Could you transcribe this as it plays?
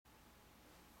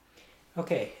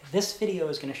Okay, this video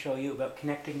is going to show you about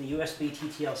connecting the USB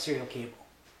TTL serial cable.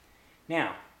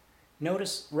 Now,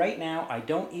 notice right now I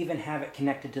don't even have it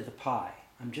connected to the Pi.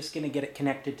 I'm just going to get it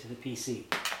connected to the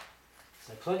PC.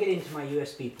 So I plug it into my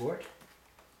USB port.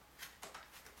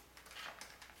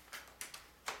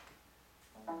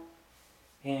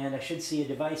 And I should see a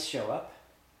device show up.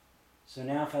 So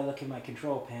now if I look in my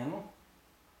control panel,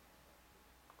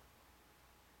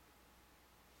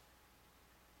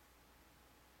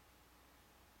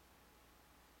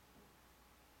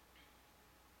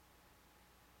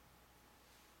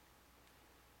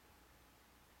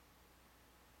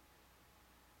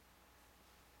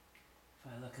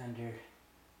 if I look under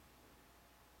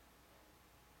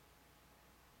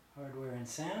hardware and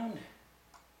sound,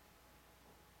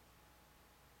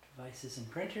 devices and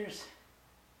printers,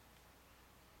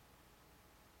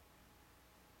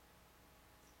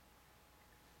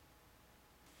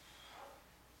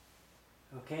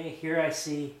 okay, here I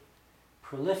see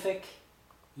prolific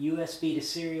USB to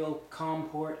serial COM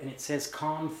port, and it says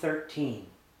COM 13.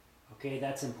 Okay,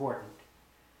 that's important.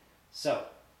 So,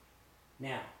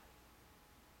 now,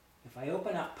 if I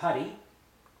open up Putty,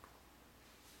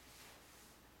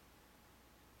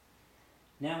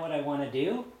 now what I want to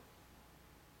do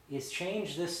is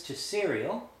change this to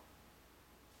serial.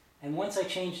 And once I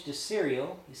change to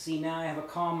serial, you see now I have a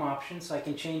COM option, so I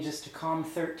can change this to COM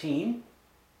 13.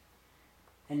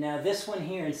 And now this one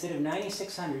here, instead of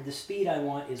 9600, the speed I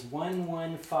want is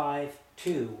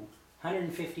 1152,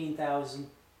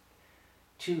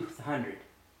 115,200.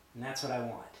 And that's what I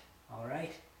want. All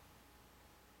right?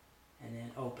 And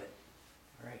then open.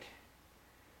 All right.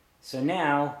 So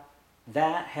now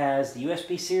that has the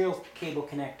USB serial cable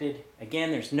connected.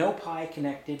 Again, there's no Pi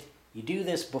connected. You do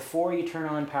this before you turn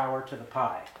on power to the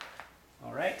Pi.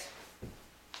 All right?